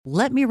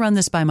"Let me run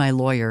this by my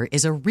lawyer"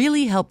 is a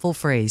really helpful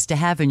phrase to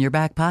have in your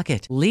back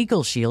pocket.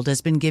 Legal Shield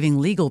has been giving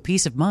legal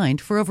peace of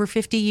mind for over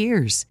 50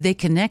 years. They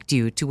connect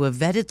you to a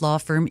vetted law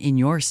firm in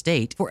your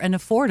state for an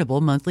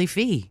affordable monthly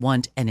fee.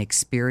 Want an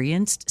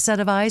experienced set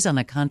of eyes on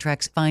a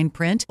contract's fine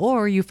print?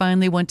 Or you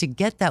finally want to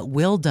get that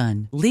will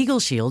done?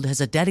 Legal Shield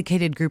has a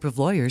dedicated group of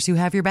lawyers who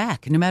have your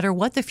back, no matter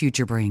what the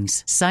future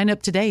brings. Sign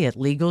up today at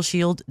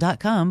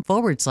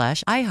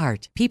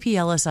LegalShield.com/iHeart.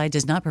 PPLSI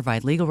does not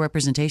provide legal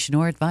representation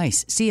or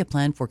advice. See a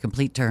plan for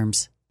complete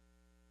terms.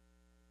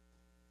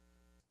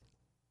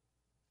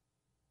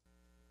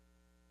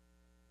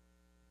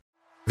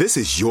 This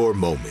is your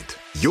moment,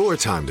 your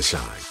time to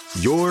shine,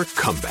 your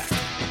comeback.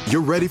 You're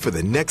ready for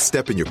the next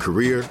step in your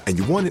career, and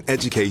you want an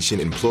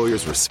education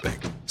employers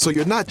respect. So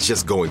you're not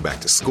just going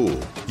back to school,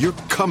 you're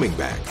coming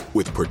back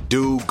with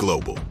Purdue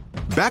Global.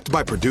 Backed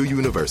by Purdue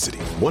University,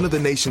 one of the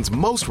nation's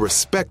most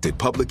respected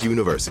public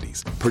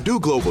universities, Purdue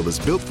Global is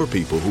built for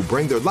people who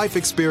bring their life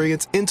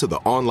experience into the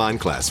online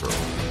classroom.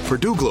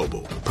 Purdue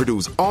Global,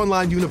 Purdue's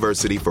online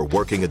university for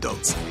working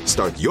adults.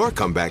 Start your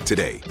comeback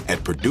today at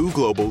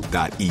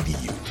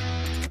purdueglobal.edu.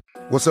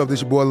 What's up,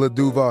 this your boy Lil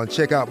Duval, and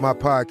check out my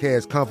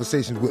podcast,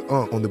 Conversations with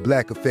Unc, on the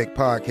Black Effect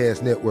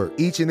Podcast Network.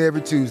 Each and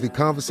every Tuesday,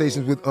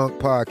 Conversations with Unc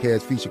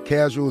podcast feature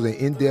casual and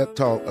in-depth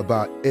talk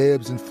about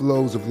ebbs and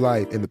flows of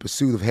life and the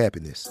pursuit of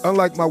happiness.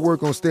 Unlike my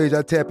work on stage,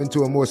 I tap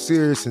into a more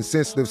serious and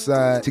sensitive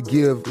side to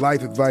give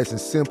life advice and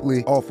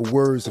simply offer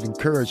words of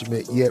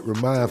encouragement, yet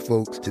remind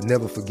folks to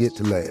never forget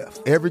to laugh.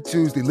 Every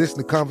Tuesday, listen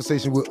to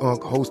Conversation with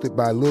Unc, hosted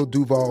by Lil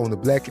Duval on the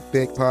Black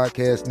Effect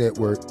Podcast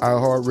Network,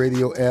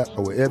 iHeartRadio app,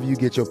 or wherever you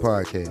get your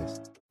podcasts.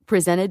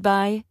 Presented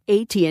by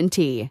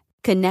AT&T.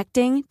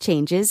 Connecting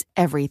changes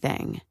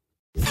everything.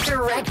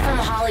 Direct from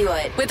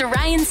Hollywood with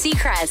Ryan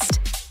Seacrest.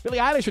 Billie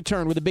Eilish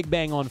returned with a big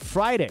bang on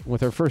Friday with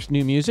her first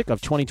new music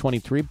of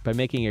 2023 by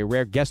making a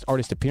rare guest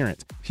artist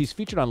appearance. She's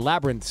featured on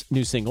Labrinth's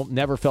new single,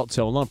 Never Felt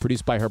So Alone,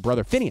 produced by her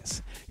brother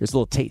Phineas. Here's a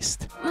little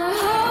taste. My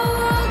whole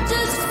world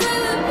just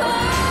fell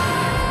apart.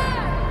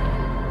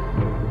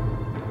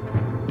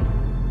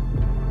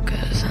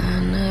 'Cause I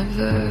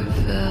never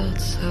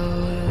felt so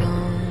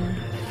alone.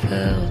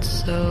 Felt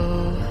so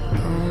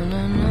alone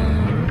and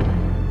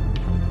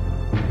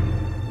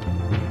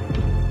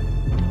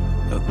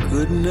I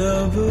could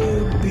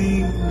never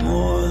be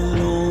more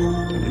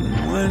alone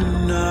than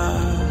when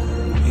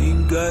I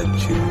ain't got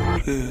you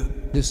here.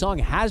 This song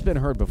has been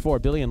heard before.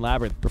 Billie and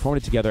Labrinth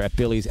performed it together at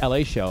Billie's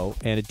LA show,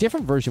 and a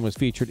different version was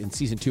featured in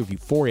season 2 of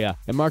Euphoria.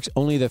 It marks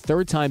only the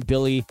third time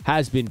Billie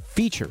has been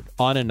featured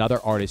on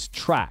another artist's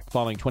track,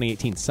 following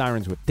 2018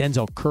 Sirens with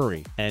Denzel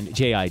Curry and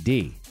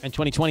J.I.D. and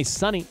 2020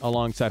 Sunny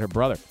alongside her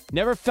brother.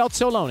 Never Felt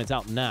So Alone. It's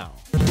out now.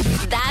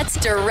 That's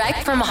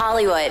direct from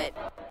Hollywood.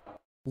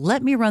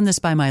 "Let me run this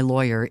by my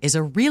lawyer" is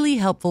a really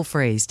helpful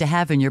phrase to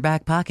have in your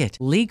back pocket.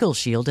 Legal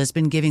Shield has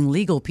been giving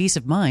legal peace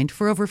of mind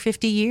for over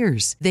 50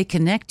 years. They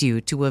connect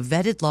you to a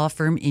vetted law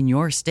firm in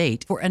your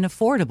state for an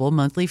affordable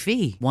monthly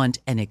fee. Want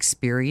an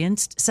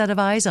experienced set of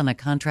eyes on a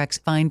contract's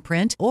fine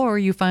print? Or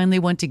you finally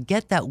want to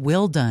get that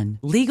will done?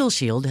 Legal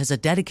Shield has a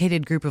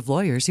dedicated group of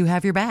lawyers who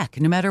have your back,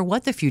 no matter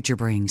what the future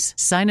brings.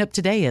 Sign up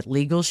today at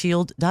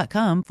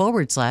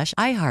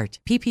LegalShield.com/iHeart.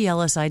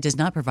 PPLSI does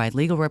not provide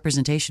legal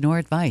representation or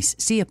advice.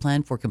 See a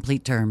plan for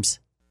complete terms.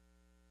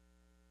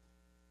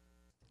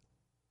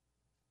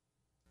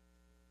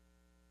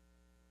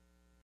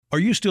 Are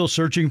you still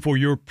searching for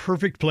your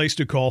perfect place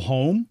to call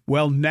home?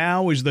 Well,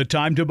 now is the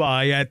time to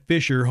buy at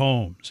Fisher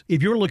Homes.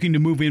 If you're looking to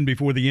move in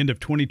before the end of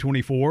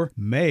 2024,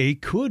 May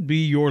could be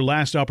your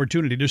last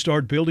opportunity to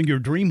start building your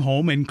dream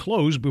home and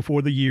close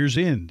before the year's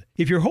end.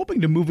 If you're hoping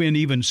to move in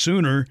even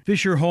sooner,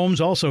 Fisher Homes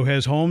also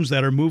has homes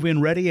that are move-in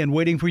ready and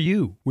waiting for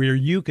you, where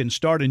you can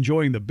start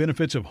enjoying the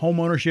benefits of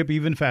homeownership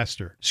even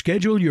faster.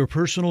 Schedule your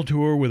personal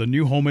tour with a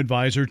new home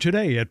advisor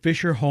today at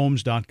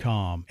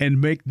FisherHomes.com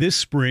and make this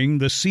spring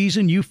the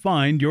season you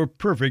find your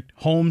perfect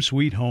home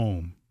sweet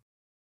home.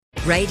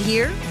 Right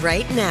here,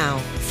 right now.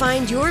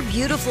 Find your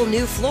beautiful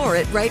new floor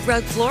at Right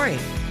Rug Flooring.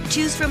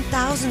 Choose from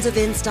thousands of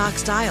in-stock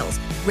styles,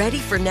 ready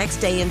for next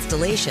day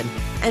installation,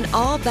 and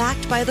all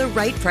backed by the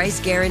right price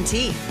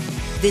guarantee.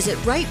 Visit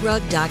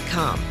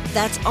rightrug.com.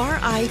 That's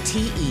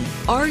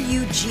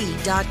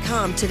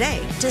RITERUG.com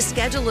today to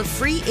schedule a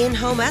free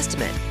in-home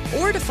estimate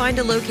or to find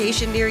a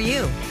location near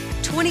you.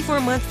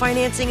 24-month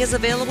financing is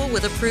available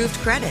with approved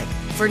credit.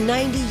 For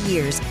 90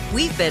 years,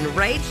 we've been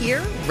right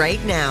here,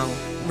 right now.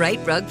 Right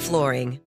Rug Flooring.